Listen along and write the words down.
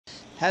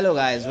Hello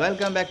guys,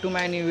 welcome back to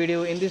my new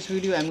video. In this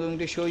video I'm going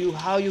to show you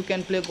how you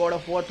can play God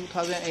of War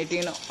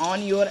 2018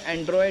 on your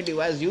Android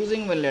device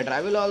using Winlator.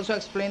 I will also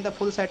explain the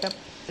full setup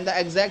and the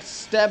exact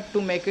step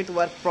to make it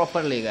work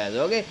properly guys.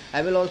 Okay,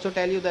 I will also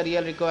tell you the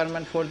real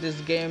requirement for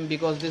this game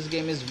because this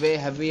game is way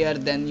heavier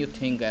than you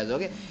think guys.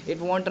 Okay, it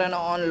won't run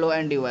on low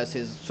end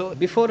devices. So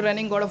before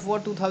running God of War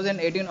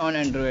 2018 on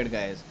Android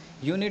guys,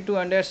 you need to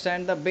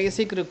understand the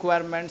basic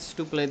requirements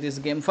to play this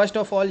game. First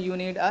of all, you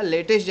need a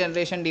latest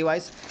generation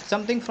device.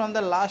 Something from the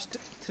last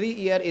 3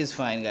 year is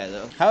fine guys.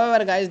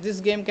 However guys,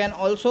 this game can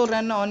also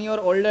run on your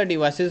older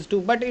devices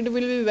too, but it will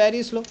be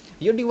very slow.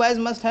 Your device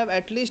must have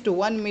at least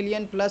 1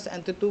 million plus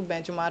AnTuTu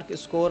benchmark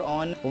score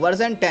on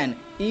version 10,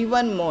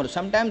 even more,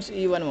 sometimes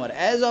even more.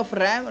 As of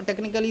RAM,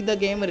 technically the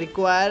game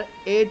require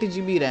 8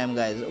 GB RAM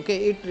guys. Okay,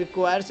 it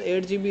requires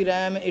 8 GB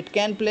RAM. It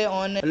can play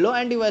on low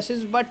end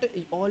devices, but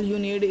all you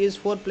need is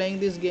for playing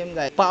this game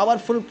guys,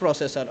 powerful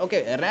processor.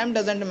 Okay, RAM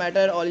doesn't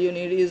matter, all you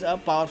need is a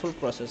powerful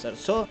processor.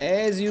 So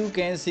as you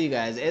can see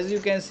guys, as you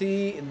can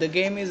see, the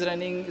game is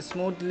running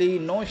smoothly,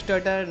 no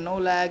stutter, no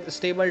lag,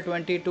 stable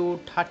 20 to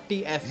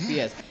 30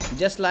 FPS,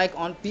 just like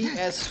on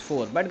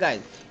PS4. But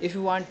guys, if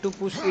you want to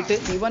push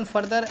it even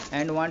further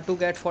and want to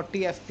get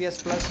 40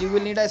 FPS plus, you will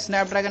need a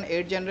Snapdragon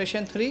 8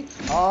 generation 3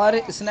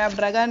 or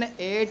Snapdragon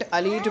 8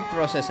 Elite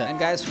processor. And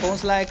guys,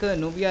 phones like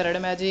Nubia Red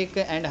Magic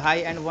and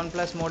high-end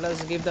OnePlus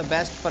models give the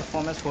best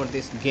performance for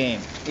this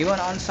game. Even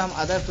on some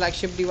other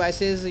flagship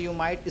devices, you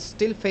might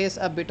still face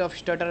a bit of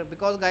stutter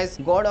because guys,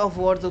 God of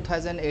War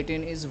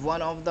 2018 is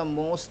one of the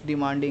most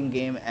demanding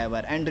game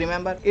ever. And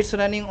remember, it's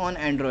running on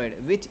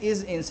Android, which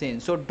is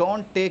insane. So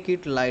don't take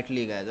it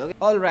lightly guys. Okay.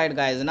 Alright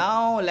guys,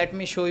 now let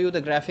me show you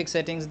the graphic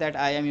settings that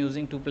I am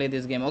using to play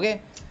this game.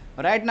 Okay.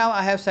 Right now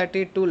I have set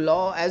it to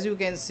low. As you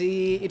can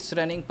see, it's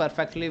running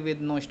perfectly with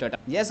no stutter.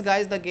 Yes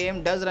guys, the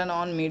game does run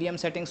on medium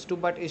settings too,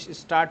 but it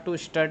start to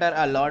stutter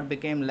a lot,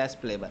 became less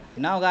playable.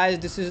 Now guys,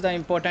 this is the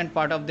important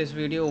part of this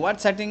video. What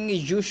setting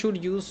you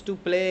should use to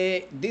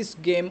play this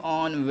game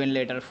on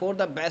Winlator for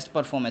the best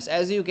performance?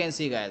 As you can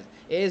see guys,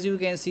 as you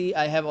can see,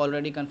 I have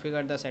already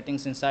configured the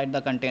settings inside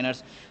the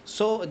containers.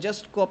 So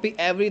just copy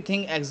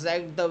everything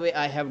exact the way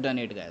I have done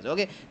it guys.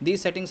 Okay, these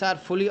settings are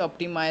fully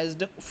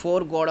optimized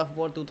for God of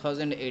War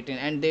 2018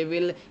 and they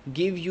will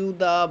give you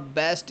the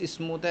best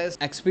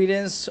smoothest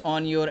experience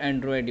on your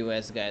Android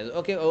device guys.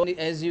 Okay,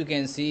 as you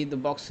can see, the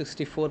box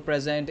 64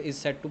 present is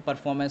set to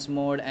performance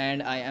mode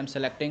and I am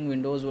selecting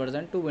Windows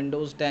version to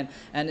Windows 10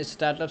 and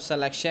startup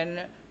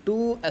selection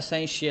to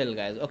essential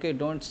guys. Okay,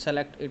 don't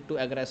select it to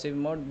aggressive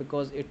mode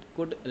because it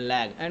could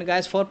lag. And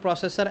guys, for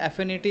processor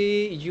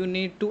affinity, you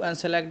need to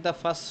unselect the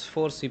first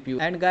 4 CPU.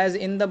 And guys,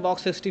 in the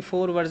box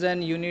 64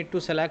 version, you need to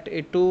select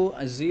it to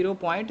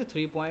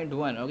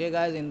 0.3.1. okay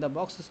guys, in the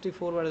box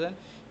 64 version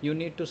you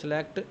need to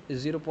select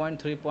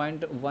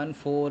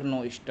 0.3.14,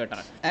 no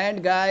stutter.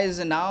 And guys,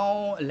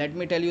 now let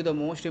me tell you the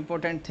most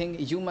important thing.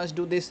 You must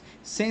do this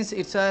since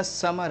it's a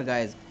summer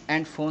guys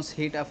and phones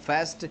heat up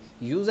fast.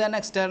 Use an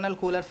external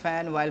cooler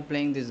fan while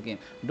playing this game.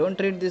 Don't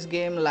treat this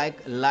game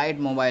like light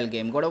mobile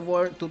game. God of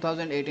War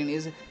 2018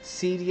 is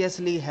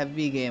seriously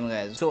heavy game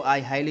guys, so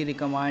I highly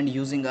recommend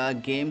using a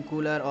game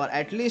cooler or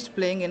at least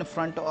playing in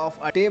front of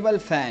a table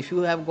fan. If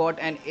you have got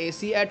an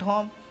AC at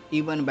home,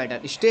 even better.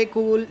 Stay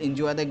cool,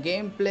 enjoy the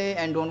gameplay,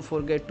 and don't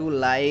forget to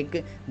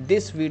like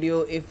this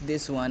video if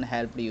this one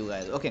helped you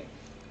guys. Okay,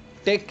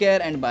 take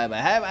care and bye bye,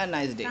 have a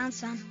nice day. Found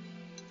some.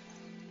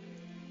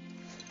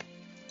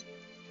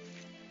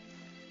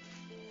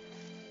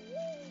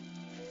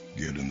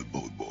 Get in the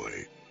boat.